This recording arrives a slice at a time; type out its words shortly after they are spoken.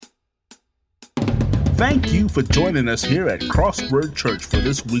Thank you for joining us here at Crossword Church for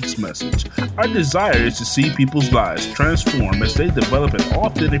this week's message. Our desire is to see people's lives transform as they develop an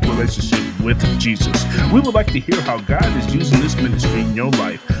authentic relationship with Jesus. We would like to hear how God is using this ministry in your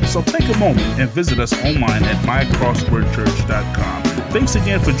life, so take a moment and visit us online at mycrosswordchurch.com. Thanks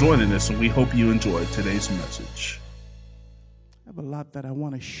again for joining us, and we hope you enjoyed today's message. I have a lot that I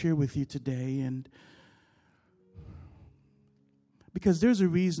want to share with you today, and because there's a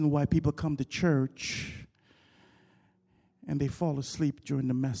reason why people come to church and they fall asleep during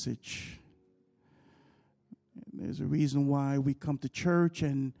the message. There's a reason why we come to church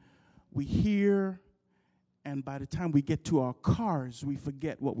and we hear, and by the time we get to our cars, we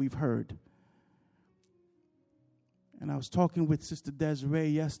forget what we've heard. And I was talking with Sister Desiree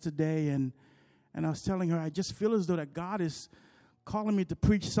yesterday, and I was telling her, I just feel as though that God is calling me to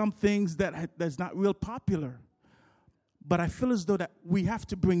preach some things that's not real popular. But I feel as though that we have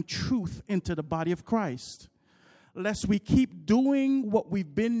to bring truth into the body of Christ. Lest we keep doing what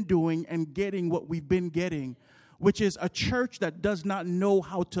we've been doing and getting what we've been getting, which is a church that does not know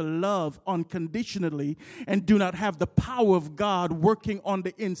how to love unconditionally and do not have the power of God working on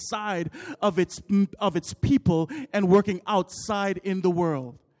the inside of its people and working outside in the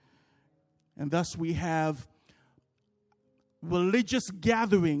world. And thus we have religious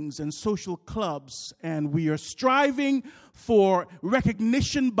gatherings and social clubs, and we are striving for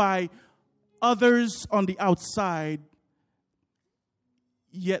recognition by others on the outside,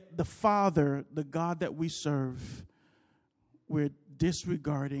 yet the Father, the God that we serve, we're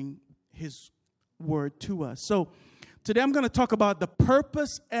disregarding His word to us. So today I'm going to talk about the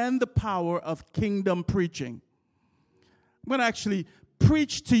purpose and the power of kingdom preaching. I'm going to actually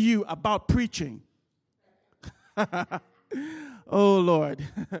preach to you about preaching. Oh, Lord.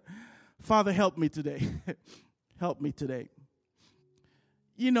 Father, help me today. Help me today.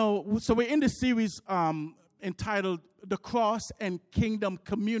 You know, so we're in this series entitled The Cross and Kingdom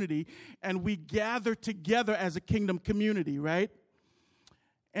Community, and we gather together as a kingdom community, right?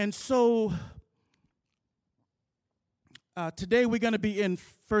 And so today we're going to be in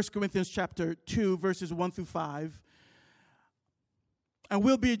 1 Corinthians chapter 2, verses 1 through 5. And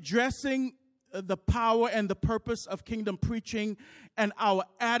we'll be addressing the power and the purpose of kingdom preaching and our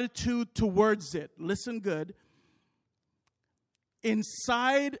attitude towards it. Listen good.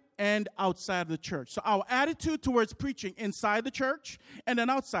 Inside and outside of the church. So our attitude towards preaching inside the church and then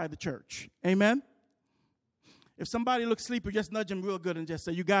outside the church. Amen? If somebody looks sleepy, just nudge him real good and just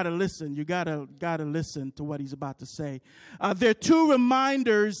say, you got to listen. You got to listen to what he's about to say. There are two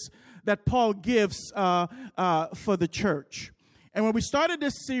reminders that Paul gives for the church. And when we started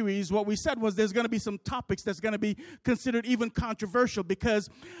this series, what we said was there's going to be some topics that's going to be considered even controversial, because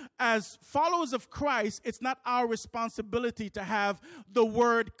as followers of Christ, it's not our responsibility to have the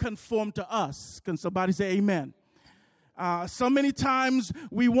word conform to us. Can somebody say amen? So many times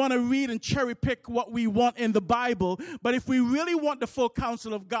we want to read and cherry pick what we want in the Bible, but if we really want the full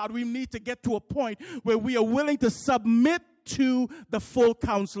counsel of God, we need to get to a point where we are willing to submit to the full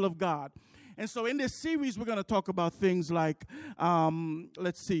counsel of God. And so in this series, we're going to talk about things like,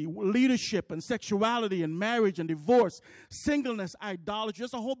 leadership and sexuality and marriage and divorce, singleness, idolatry.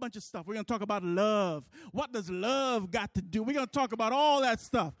 There's a whole bunch of stuff. We're going to talk about love. What does love got to do? We're going to talk about all that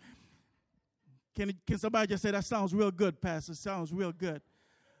stuff. Can somebody just say, that sounds real good, Pastor? Sounds real good.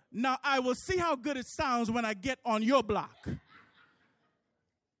 Now, I will see how good it sounds when I get on your block.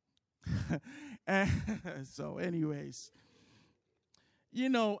 So anyways, you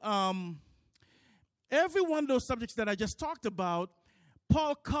know, every one of those subjects that I just talked about,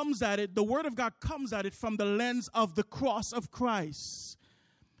 Paul comes at it, the Word of God comes at it from the lens of the cross of Christ.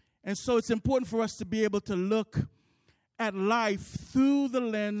 And so it's important for us to be able to look at life through the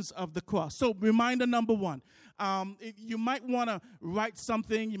lens of the cross. So reminder number one, you might want to write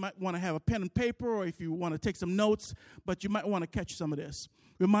something, you might want to have a pen and paper, or if you want to take some notes, but you might want to catch some of this.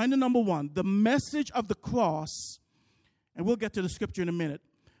 Reminder number one, the message of the cross, and we'll get to the scripture in a minute.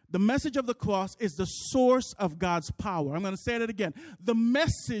 The message of the cross is the source of God's power. I'm going to say that again. The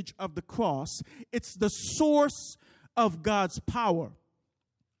message of the cross, it's the source of God's power.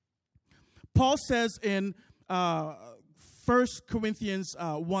 Paul says in 1 Corinthians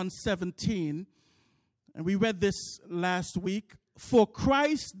 1:17, and we read this last week, for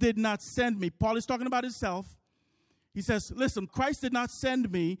Christ did not send me. Paul is talking about himself. He says, listen, Christ did not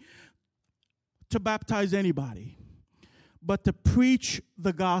send me to baptize anybody, but to preach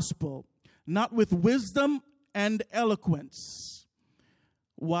the gospel, not with wisdom and eloquence.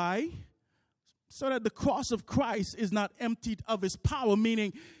 Why? so that the cross of Christ is not emptied of his power,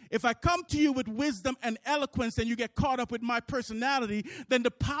 meaning if I come to you with wisdom and eloquence and you get caught up with my personality, then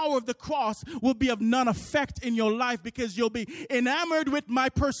the power of the cross will be of none effect in your life because you'll be enamored with my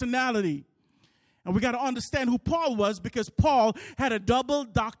personality. And we got to understand who Paul was, because Paul had a double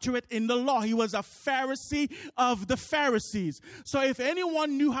doctorate in the law. He was a Pharisee of the Pharisees. So if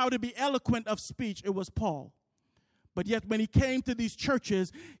anyone knew how to be eloquent of speech, it was Paul. But yet when he came to these churches,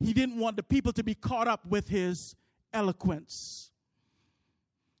 he didn't want the people to be caught up with his eloquence.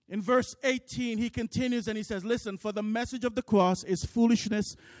 In verse 18, he continues and he says, listen, for the message of the cross is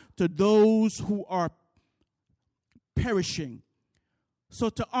foolishness to those who are perishing. So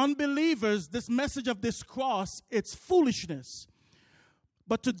to unbelievers, this message of this cross, it's foolishness.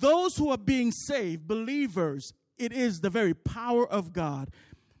 But to those who are being saved, believers, it is the very power of God.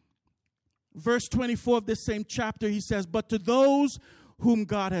 Verse 24 of this same chapter, he says, but to those whom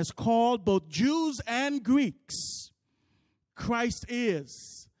God has called, both Jews and Greeks, Christ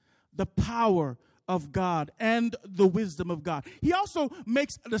is the power of God and the wisdom of God. He also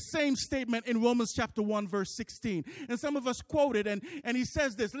makes the same statement in Romans chapter 1, verse 16. And some of us quote it, and he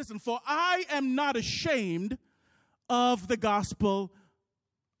says this, listen, for I am not ashamed of the gospel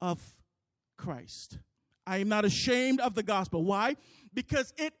of Christ. I am not ashamed of the gospel. Why?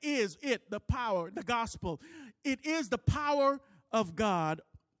 Because the power, the gospel, it is the power of God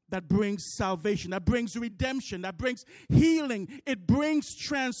that brings salvation, that brings redemption, that brings healing. It brings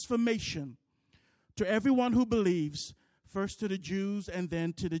transformation to everyone who believes, first to the Jews and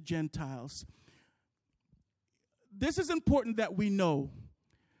then to the Gentiles. This is important that we know.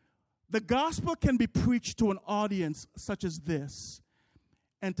 The gospel can be preached to an audience such as this,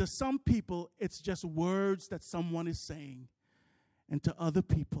 and to some people, it's just words that someone is saying. And to other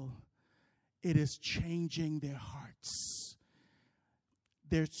people, it is changing their hearts.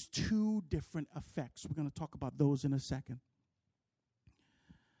 There's two different effects. We're going to talk about those in a second.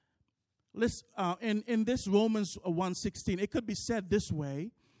 Listen, in this Romans 1:16, it could be said this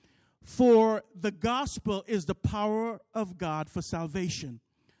way: for the gospel is the power of God for salvation.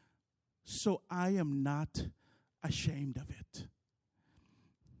 So I am not ashamed of it.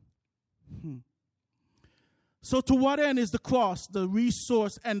 So to what end is the cross the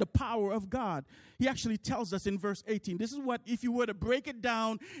resource and the power of God? He actually tells us in verse 18. This is what, if you were to break it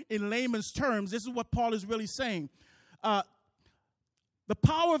down in layman's terms, this is what Paul is really saying. The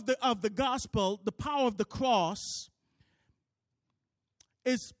power of the gospel, the power of the cross,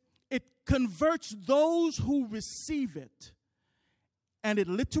 is it converts those who receive it, and it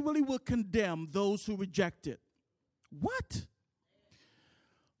literally will condemn those who reject it. What?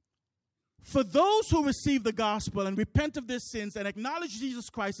 For those who receive the gospel and repent of their sins and acknowledge Jesus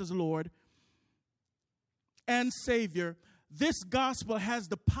Christ as Lord and Savior, this gospel has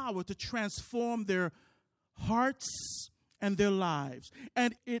the power to transform their hearts and their lives.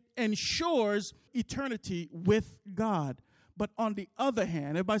 And it ensures eternity with God. But on the other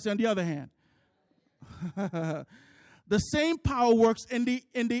hand, everybody say on the other hand, the same power works in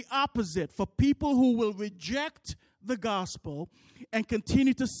the opposite for people who will reject the gospel and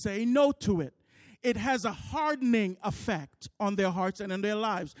continue to say no to it. It has a hardening effect on their hearts and on their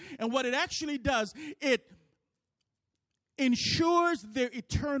lives. And what it actually does, it ensures their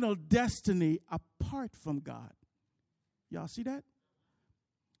eternal destiny apart from God. Y'all see that?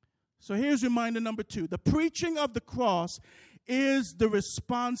 So here's reminder number 2. The preaching of the cross is the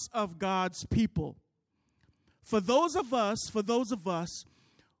response of God's people. For those of us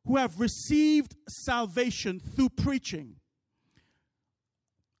who have received salvation through preaching,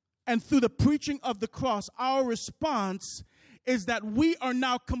 and through the preaching of the cross, our response is that we are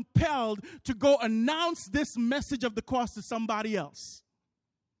now compelled to go announce this message of the cross to somebody else.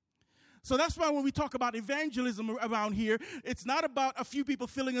 So that's why when we talk about evangelism around here, it's not about a few people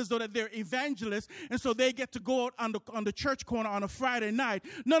feeling as though that they're evangelists and so they get to go out on the church corner on a Friday night.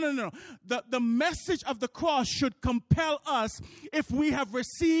 No. The message of the cross should compel us if we have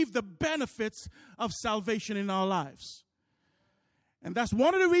received the benefits of salvation in our lives. And that's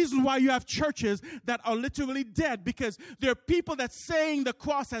one of the reasons why you have churches that are literally dead, because there are people that saying the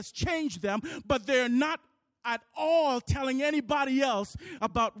cross has changed them, but they're not at all telling anybody else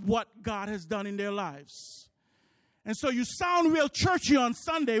about what God has done in their lives. And so you sound real churchy on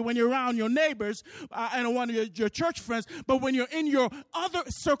Sunday when you're around your neighbors and one of your church friends, but when you're in your other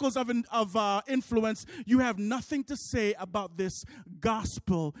circles of influence, you have nothing to say about this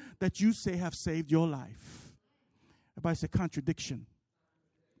gospel that you say have saved your life. Everybody say contradiction.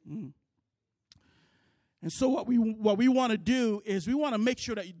 And so what we want to do is we want to make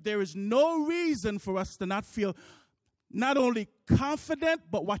sure that there is no reason for us to not feel not only confident,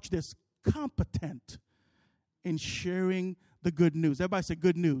 but watch this, competent in sharing the good news. Everybody say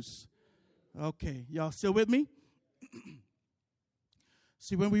good news. Okay, y'all still with me?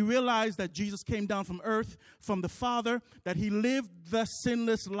 See, when we realize that Jesus came down from earth, from the Father, that he lived the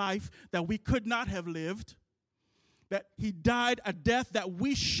sinless life that we could not have lived, that he died a death that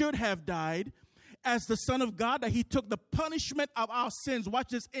we should have died, as the Son of God, that he took the punishment of our sins, watch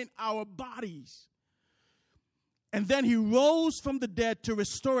this, in our bodies. And then he rose from the dead to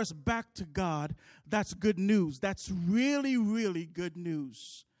restore us back to God. That's good news. That's really, really good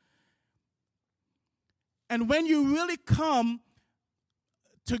news. And when you really come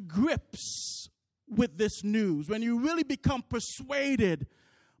to grips with this news, when you really become persuaded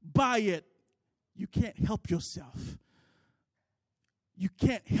by it, you can't help yourself. You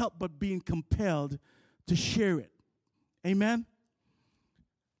can't help but being compelled to share it. Amen?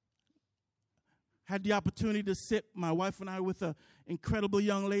 Had the opportunity to sit, my wife and I, with an incredible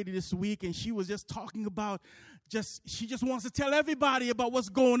young lady this week, and she was just talking about, she just wants to tell everybody about what's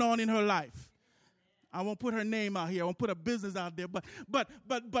going on in her life. I won't put her name out here. I won't put her business out there. But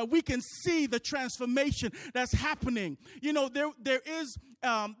we can see the transformation that's happening. You know, there is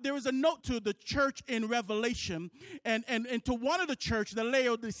a note to the church in Revelation, and to one of the church, the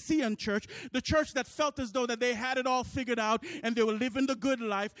Laodicean church, the church that felt as though that they had it all figured out and they were living the good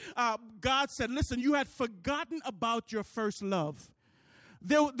life. God said, listen, you had forgotten about your first love.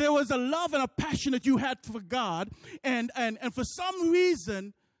 There was a love and a passion that you had for God, and for some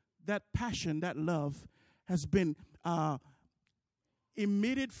reason, that passion, that love has been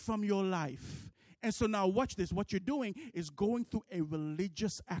emitted from your life. And so now watch this. What you're doing is going through a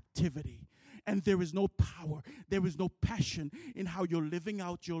religious activity. And there is no power. There is no passion in how you're living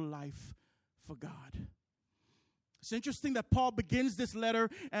out your life for God. It's interesting that Paul begins this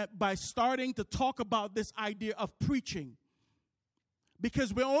letter by starting to talk about this idea of preaching.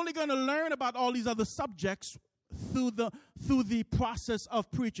 Because we're only going to learn about all these other subjects through the process of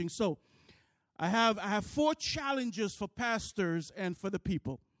preaching. So I have 4 challenges for pastors and for the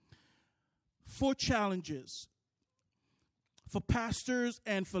people. 4 challenges for pastors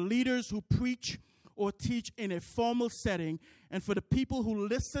and for leaders who preach or teach in a formal setting, and for the people who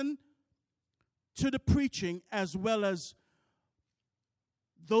listen to the preaching as well as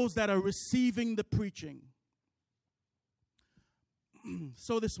those that are receiving the preaching.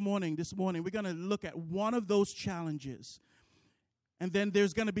 So this morning, we're going to look at one of those challenges. And then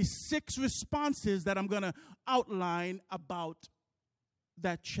there's going to be 6 responses that I'm going to outline about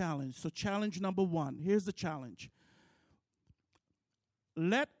that challenge. So challenge number 1. Here's the challenge.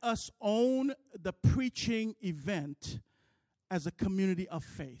 Let us own the preaching event as a community of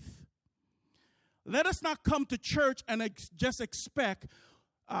faith. Let us not come to church and just expect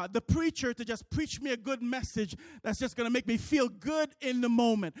the preacher to just preach me a good message that's just going to make me feel good in the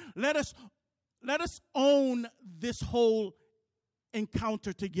moment. Let us own this whole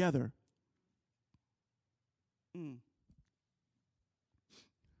encounter together.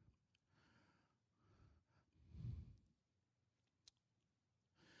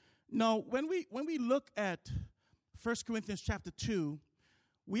 Now, when we look at 1 Corinthians chapter 2,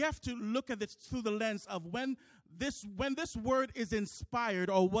 we have to look at this through the lens of when this word is inspired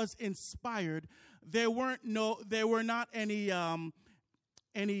or was inspired, there were not any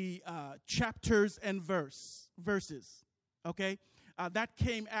chapters and verses. Okay, that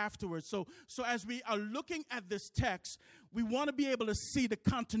came afterwards. So as we are looking at this text, we want to be able to see the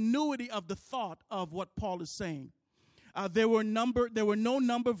continuity of the thought of what Paul is saying. There were no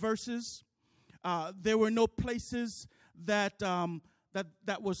number verses. There were no places that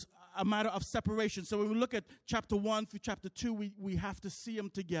was a matter of separation. So when we look at chapter 1 through chapter 2, we have to see them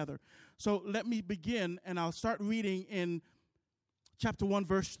together. So let me begin, and I'll start reading in chapter 1,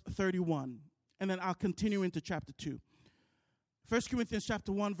 verse 31, and then I'll continue into chapter 2. 1 Corinthians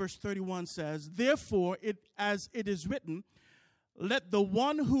chapter 1, verse 31 says, "Therefore, as it is written, let the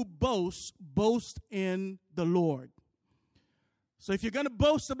one who boasts boast in the Lord." So if you're going to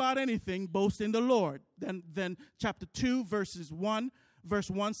boast about anything, boast in the Lord. Then chapter 2, verse 1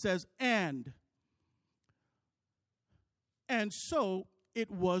 says, And so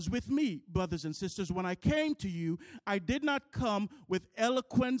it was with me, brothers and sisters. When I came to you, I did not come with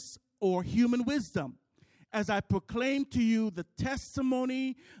eloquence or human wisdom, as I proclaimed to you the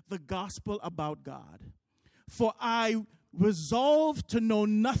testimony, the gospel about God. For I resolved to know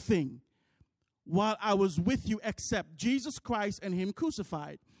nothing while I was with you except Jesus Christ and him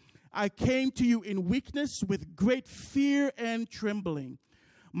crucified. I came to you in weakness with great fear and trembling.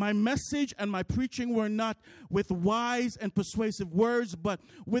 My message and my preaching were not with wise and persuasive words, but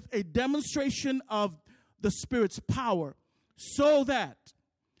with a demonstration of the Spirit's power, so that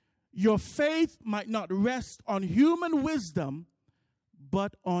your faith might not rest on human wisdom,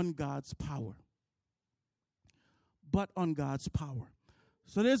 but on God's power. But on God's power.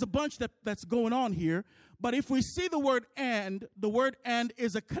 So there's a bunch that's going on here. But if we see the word and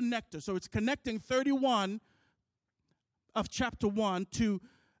is a connector. So it's connecting 31 of chapter 1 to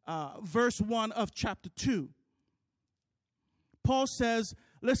verse 1 of chapter 2. Paul says,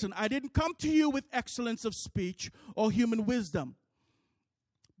 listen, I didn't come to you with excellence of speech or human wisdom,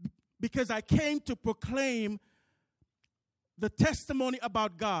 because I came to proclaim the testimony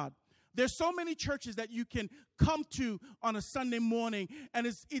about God. There's so many churches that you can come to on a Sunday morning, and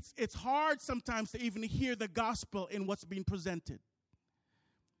it's hard sometimes to even hear the gospel in what's being presented.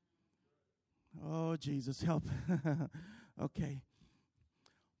 Oh, Jesus, help. Okay.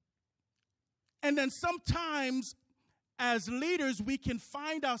 And then sometimes as leaders, we can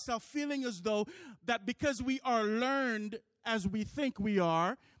find ourselves feeling as though that because we are learned as we think we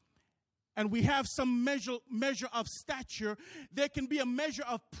are, and we have some measure of stature, there can be a measure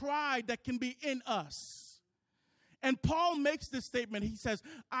of pride that can be in us. And Paul makes this statement. He says,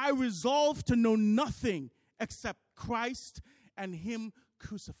 I resolve to know nothing except Christ and him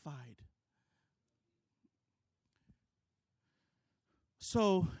crucified.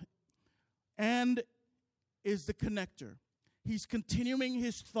 So, and is the connector. He's continuing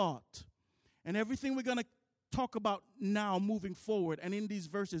his thought. And everything we're going to talk about now moving forward and in these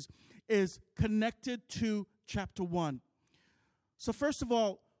verses is connected to chapter 1. So first of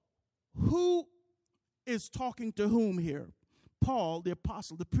all, who is talking to whom here? Paul, the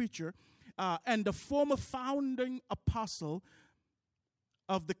apostle, the preacher, and the former founding apostle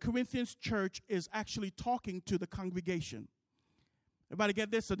of the Corinthians church is actually talking to the congregation. Everybody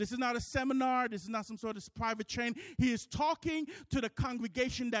get this? So this is not a seminar. This is not some sort of private training. He is talking to the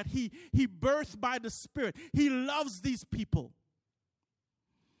congregation that he birthed by the Spirit. He loves these people.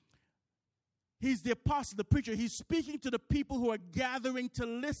 He's the apostle, the preacher. He's speaking to the people who are gathering to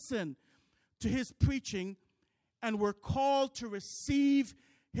listen to his preaching, and we're called to receive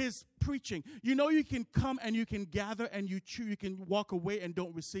his preaching. You know, you can come and you can gather and you can walk away and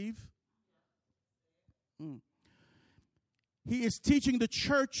don't receive. He is teaching the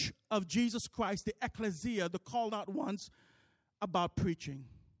church of Jesus Christ, the ecclesia, the called out ones, about preaching.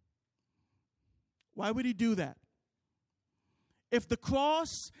 Why would he do that? If the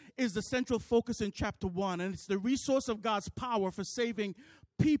cross is the central focus in chapter 1, and it's the resource of God's power for saving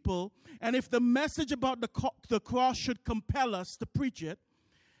people, and if the message about the cross should compel us to preach it,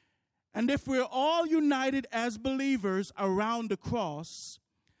 and if we're all united as believers around the cross,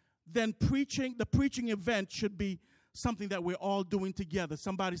 then the preaching event should be something that we're all doing together.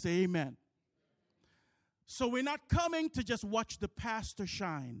 Somebody say amen. So we're not coming to just watch the pastor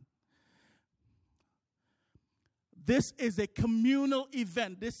shine. This is a communal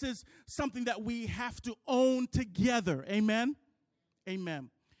event. This is something that we have to own together. Amen? Amen.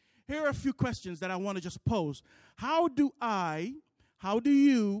 Here are a few questions that I want to just pose. How do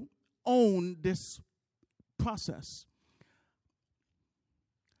you own this process?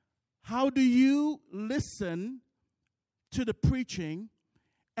 How do you listen to the preaching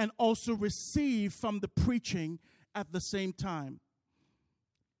and also receive from the preaching at the same time?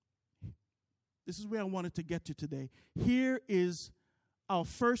 This is where I wanted to get to today. Here is our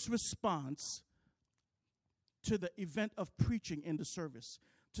first response to the event of preaching in the service,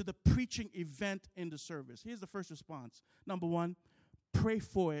 to the preaching event in the service. Here's the first response. Number 1, pray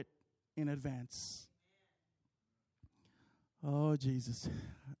for it in advance. Oh, Jesus,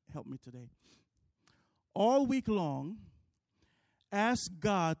 help me today. All week long, ask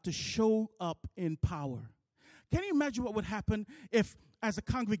God to show up in power. Can you imagine what would happen if, as a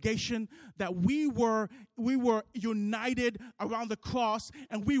congregation, that we were united around the cross,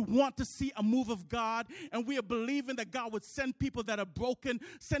 and we want to see a move of God, and we are believing that God would send people that are broken,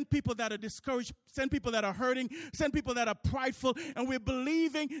 send people that are discouraged, send people that are hurting, send people that are prideful, and we're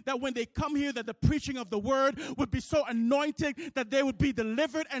believing that when they come here that the preaching of the word would be so anointed that they would be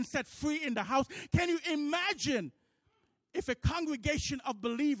delivered and set free in the house. Can you imagine if a congregation of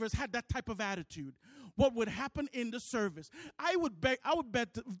believers had that type of attitude? What would happen in the service? I would beg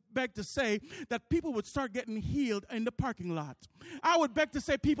to say that people would start getting healed in the parking lot. I would beg to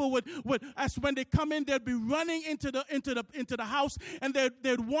say people would as when they come in, they'd be running into the house, and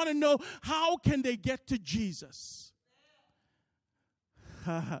they'd want to know, how can they get to Jesus?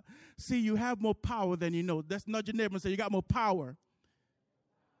 See, you have more power than you know. That's nudge your neighbor and say, you got more power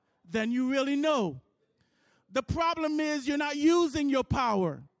than you really know. The problem is you're not using your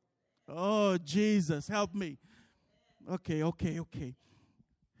power. Oh, Jesus, help me. Okay.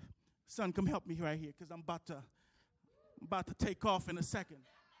 Son, come help me right here, because I'm about to take off in a second.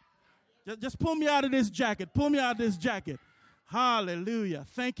 Just pull me out of this jacket. Pull me out of this jacket. Hallelujah.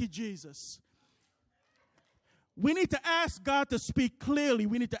 Thank you, Jesus. We need to ask God to speak clearly.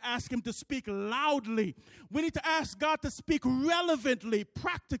 We need to ask him to speak loudly. We need to ask God to speak relevantly,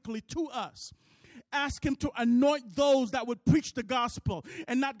 practically to us. Ask him to anoint those that would preach the gospel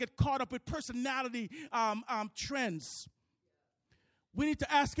and not get caught up with personality trends. We need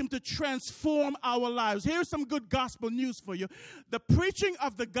to ask him to transform our lives. Here's some good gospel news for you. The preaching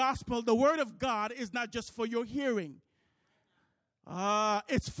of the gospel, the word of God, is not just for your hearing.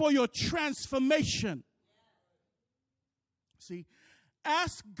 It's for your transformation. See,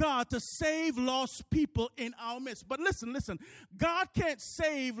 ask God to save lost people in our midst. But listen. God can't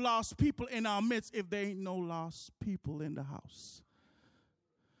save lost people in our midst if there ain't no lost people in the house.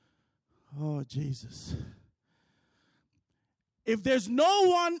 Oh, Jesus. If there's no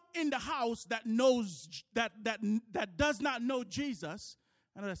one in the house that knows that does not know Jesus,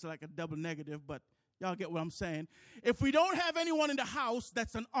 I know that's like a double negative, but y'all get what I'm saying. If we don't have anyone in the house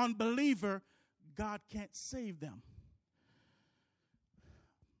that's an unbeliever, God can't save them.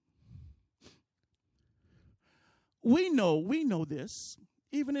 We know this,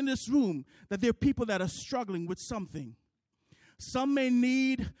 even in this room, that there are people that are struggling with something. Some may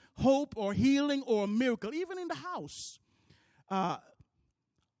need hope or healing or a miracle, even in the house. But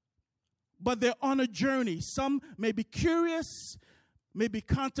they're on a journey. Some may be curious, may be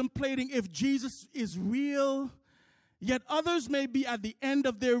contemplating if Jesus is real. Yet others may be at the end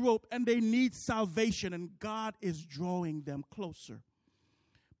of their rope and they need salvation, and God is drawing them closer.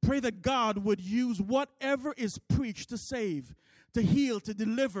 Pray that God would use whatever is preached to save, to heal, to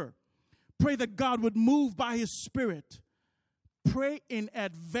deliver. Pray that God would move by his Spirit. Pray in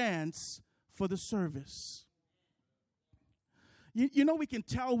advance for the service. You know we can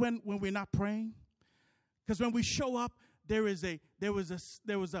tell when we're not praying? Because when we show up, there was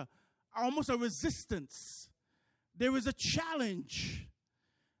almost a resistance. There is a challenge.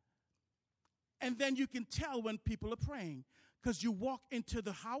 And then you can tell when people are praying. Because you walk into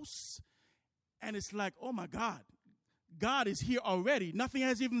the house and it's like, oh my God, God is here already. Nothing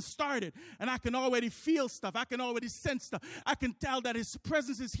has even started. And I can already feel stuff. I can already sense stuff. I can tell that his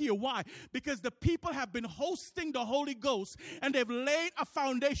presence is here. Why? Because the people have been hosting the Holy Ghost and they've laid a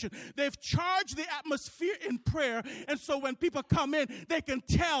foundation. They've charged the atmosphere in prayer. And so when people come in, they can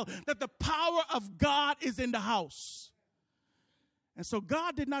tell that the power of God is in the house. And so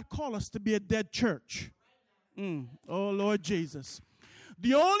God did not call us to be a dead church. Oh, Lord Jesus.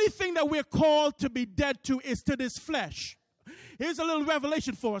 The only thing that we're called to be dead to is to this flesh. Here's a little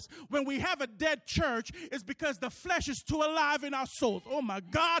revelation for us. When we have a dead church, it's because the flesh is too alive in our souls. Oh, my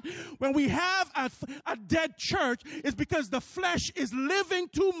God. When we have a dead church, it's because the flesh is living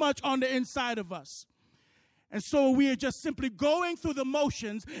too much on the inside of us. And so we are just simply going through the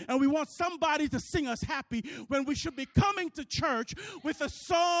motions, and we want somebody to sing us happy when we should be coming to church with a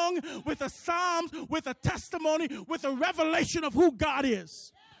song, with a psalm, with a testimony, with a revelation of who God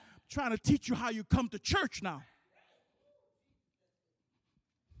is. I'm trying to teach you how you come to church now.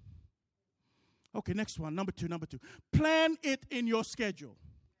 Okay, next one, number two. Plan it in your schedule.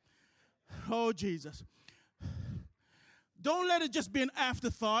 Oh, Jesus. Don't let it just be an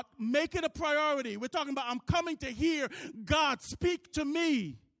afterthought. Make it a priority. We're talking about I'm coming to hear God speak to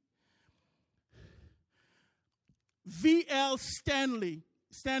me. V.L.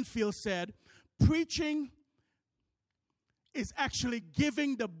 Stanfield said, preaching is actually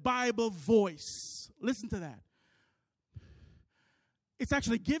giving the Bible voice. Listen to that. It's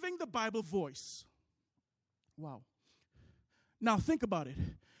actually giving the Bible voice. Wow. Now think about it.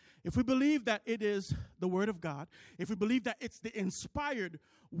 If we believe that it is the Word of God, if we believe that it's the inspired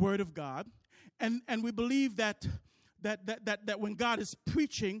Word of God, and we believe that when God is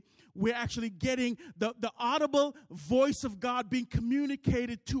preaching, we're actually getting the audible voice of God being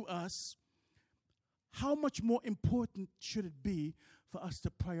communicated to us, how much more important should it be for us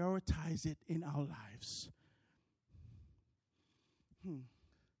to prioritize it in our lives?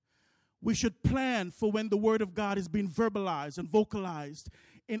 We should plan for when the Word of God is being verbalized and vocalized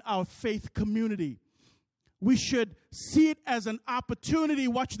in our faith community. We should see it as an opportunity.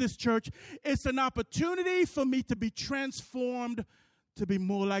 Watch this, church. It's an opportunity for me to be transformed to be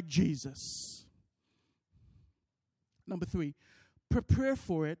more like Jesus. Number 3, prepare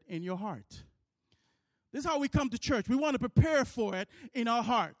for it in your heart. This is how we come to church. We want to prepare for it in our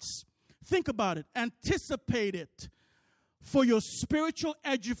hearts. Think about it. Anticipate it for your spiritual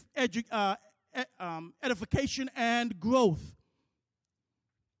edification and growth.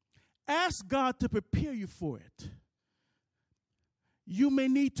 Ask God to prepare you for it. You may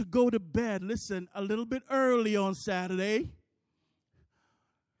need to go to bed, listen, a little bit early on Saturday.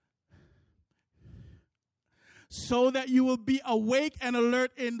 so that you will be awake and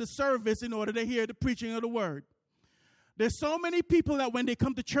alert in the service in order to hear the preaching of the word. There's so many people that when they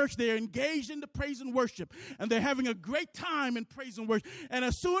come to church, they're engaged in the praise and worship, and they're having a great time in praise and worship. And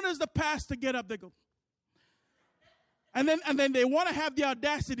as soon as the pastor get up, they go. And then they want to have the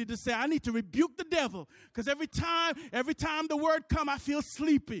audacity to say, I need to rebuke the devil, because every time the word come, I feel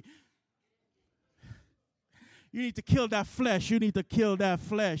sleepy. You need to kill that flesh. You need to kill that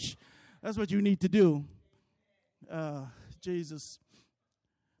flesh. That's what you need to do. Jesus.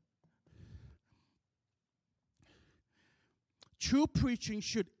 True preaching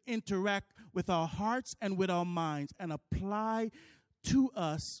should interact with our hearts and with our minds and apply to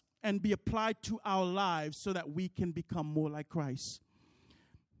us and be applied to our lives so that we can become more like Christ.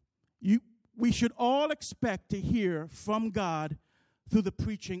 We should all expect to hear from God through the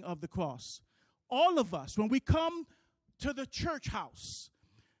preaching of the cross. All of us, when we come to the church house,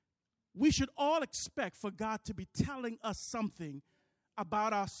 we should all expect for God to be telling us something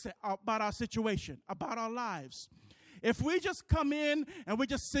about our situation, about our lives. If we just come in and we're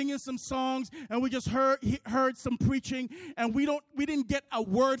just singing some songs and we just heard some preaching and we didn't get a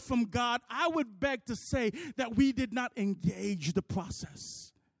word from God, I would beg to say that we did not engage the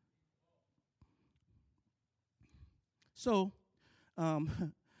process. So,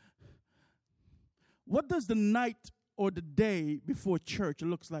 what does the night or the day before church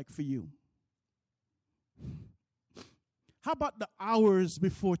looks like for you? How about the hours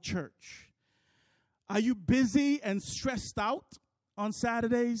before church? Are you busy and stressed out on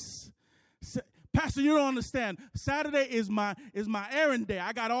Saturdays? Pastor, you don't understand. Saturday is my errand day.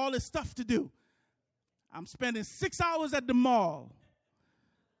 I got all this stuff to do. I'm spending 6 hours at the mall.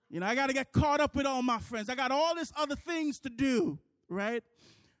 I got to get caught up with all my friends. I got all these other things to do, right?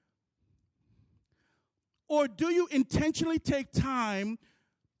 Or do you intentionally take time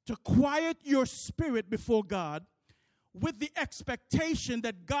to quiet your spirit before God with the expectation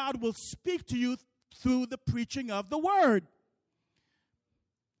that God will speak to you through the preaching of the word?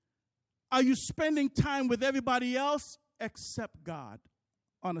 Are you spending time with everybody else except God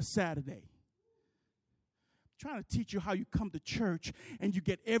on a Saturday? I'm trying to teach you how you come to church and you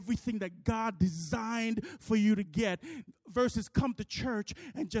get everything that God designed for you to get versus come to church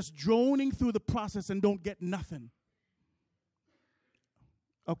and just droning through the process and don't get nothing.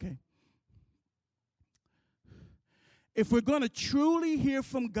 Okay. If we're going to truly hear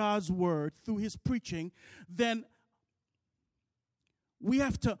from God's word through his preaching, then we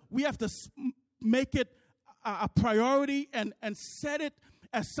have to make it a priority and set it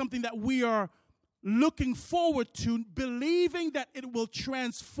as something that we are looking forward to, believing that it will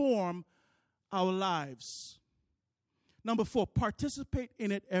transform our lives. Number 4, participate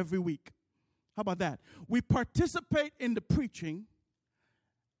in it every week. How about that? We participate in the preaching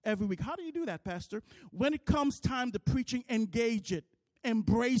every week. How do you do that, Pastor? When it comes time to preaching, engage it.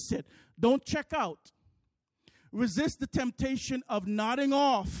 Embrace it. Don't check out. Resist the temptation of nodding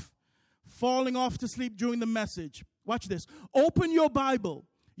off, falling off to sleep during the message. Watch this. Open your Bible.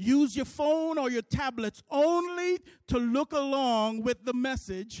 Use your phone or your tablets only to look along with the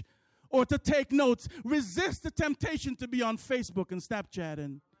message or to take notes. Resist the temptation to be on Facebook and Snapchat.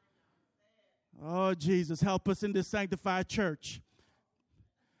 And oh, Jesus, help us in this sanctified church.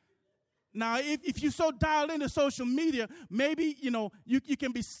 Now, if you're so dialed into social media, maybe, you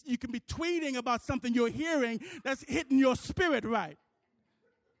can be tweeting about something you're hearing that's hitting your spirit right.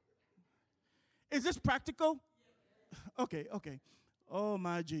 Is this practical? Okay. Oh,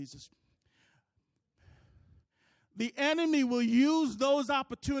 my Jesus. The enemy will use those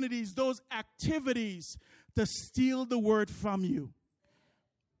opportunities, those activities to steal the word from you.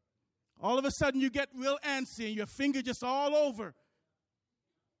 All of a sudden, you get real antsy and your finger just all over.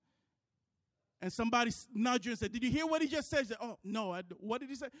 And somebody nudged you and said, did you hear what he just said? You said, oh, no, what did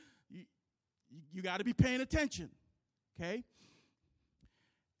he say? You got to be paying attention, okay?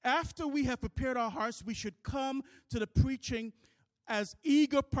 After we have prepared our hearts, we should come to the preaching as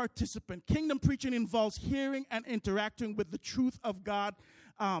eager participant. Kingdom preaching involves hearing and interacting with the truth of God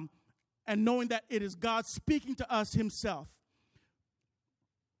and knowing that it is God speaking to us himself.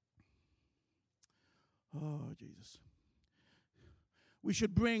 Oh, Jesus. We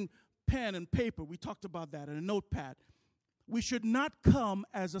should bring pen and paper. We talked about that, and a notepad. We should not come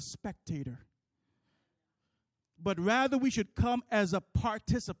as a spectator, but rather we should come as a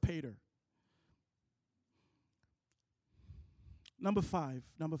participator. Number five.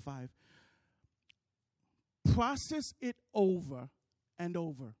 Process it over and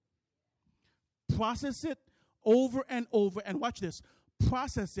over. Process it over and over. And watch this.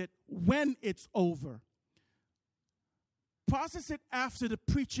 Process it when it's over. Process it after the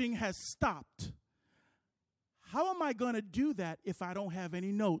preaching has stopped. how am I going to do that if I don't have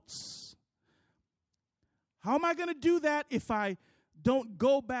any notes? How am I going to do that if I don't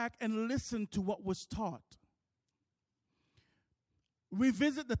go back and listen to what was taught?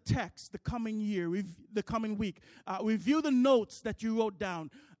 Revisit the text the coming year, the coming week. Review the notes that you wrote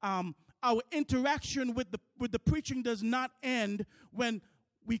down. Our interaction with the preaching does not end when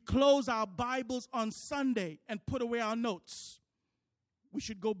we close our Bibles on Sunday and put away our notes. We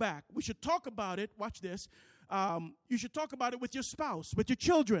should go back. We should talk about it. Watch this. You should talk about it with your spouse, with your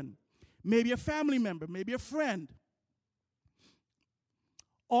children, maybe a family member, maybe a friend.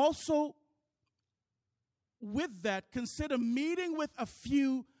 Also, with that, consider meeting with a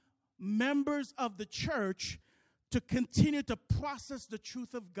few members of the church to continue to process the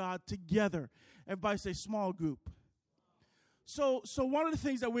truth of God together. Everybody say small group. So one of the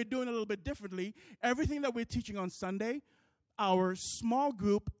things that we're doing a little bit differently, everything that we're teaching on Sunday, our small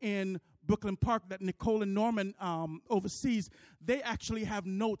group in Brooklyn Park that Nicole and Norman oversees, they actually have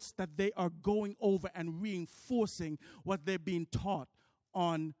notes that they are going over and reinforcing what they're being taught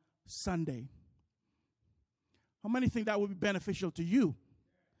on Sunday. How many think that would be beneficial to you?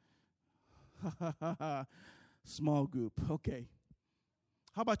 Small group, okay.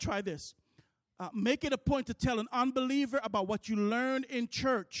 How about try this? Make it a point to tell an unbeliever about what you learned in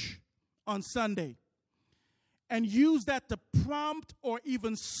church on Sunday. And use that to prompt or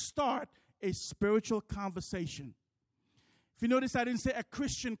even start a spiritual conversation. If you notice, I didn't say a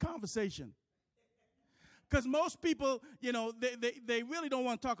Christian conversation. Because most people, they really don't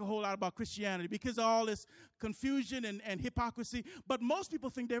want to talk a whole lot about Christianity because of all this confusion and hypocrisy. But most people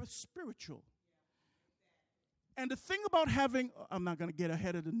think they're spiritual. And the thing about I'm not going to get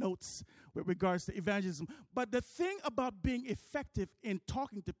ahead of the notes with regards to evangelism, but the thing about being effective in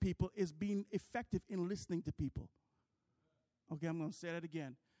talking to people is being effective in listening to people. Okay, I'm going to say that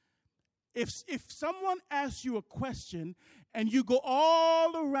again. If someone asks you a question and you go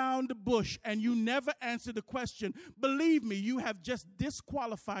all around the bush and you never answer the question, believe me, you have just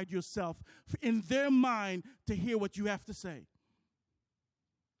disqualified yourself in their mind to hear what you have to say.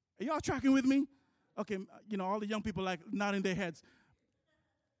 Are y'all tracking with me? Okay, all the young people like nodding their heads.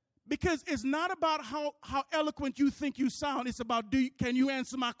 Because it's not about how eloquent you think you sound. It's about can you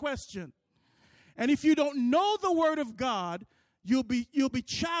answer my question? And if you don't know the Word of God, you'll be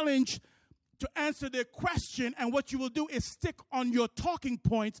challenged to answer their question, and what you will do is stick on your talking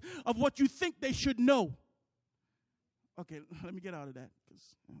points of what you think they should know. Okay, let me get out of that.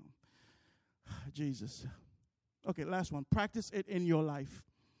 Jesus. Okay, last one. Practice it in your life.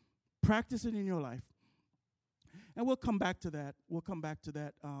 Practice it in your life. And we'll come back to that. We'll come back to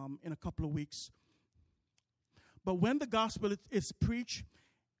that in a couple of weeks. But when the gospel is preached,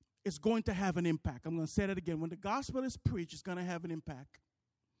 it's going to have an impact. I'm going to say that again. When the gospel is preached, it's going to have an impact.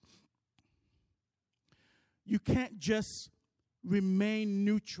 You can't just remain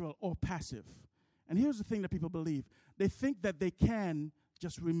neutral or passive. And here's the thing that people believe. They think that they can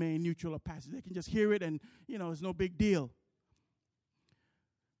just remain neutral or passive. They can just hear it and, it's no big deal.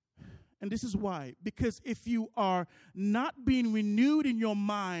 And this is why. Because if you are not being renewed in your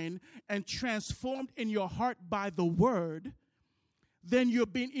mind and transformed in your heart by the word, then you're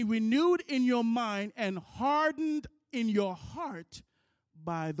being renewed in your mind and hardened in your heart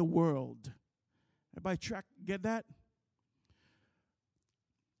by the world. Everybody get that?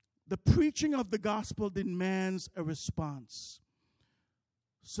 The preaching of the gospel demands a response.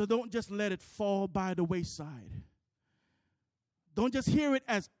 So don't just let it fall by the wayside. Don't just hear it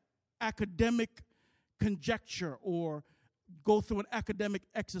as academic conjecture or go through an academic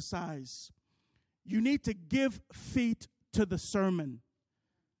exercise. You need to give feet to the sermon.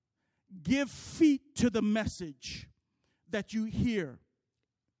 Give feet to the message that you hear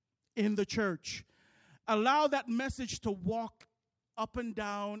in the church. Allow that message to walk up and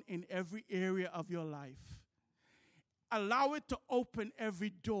down in every area of your life. Allow it to open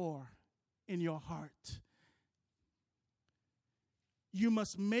every door in your heart. You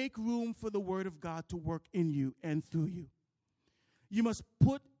must make room for the Word of God to work in you and through you. You must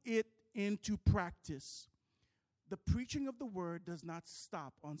put it into practice. The preaching of the Word does not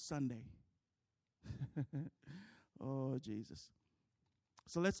stop on Sunday. Oh, Jesus.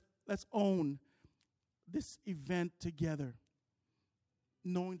 So let's own this event together,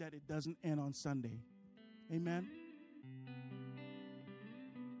 knowing that it doesn't end on Sunday. Amen.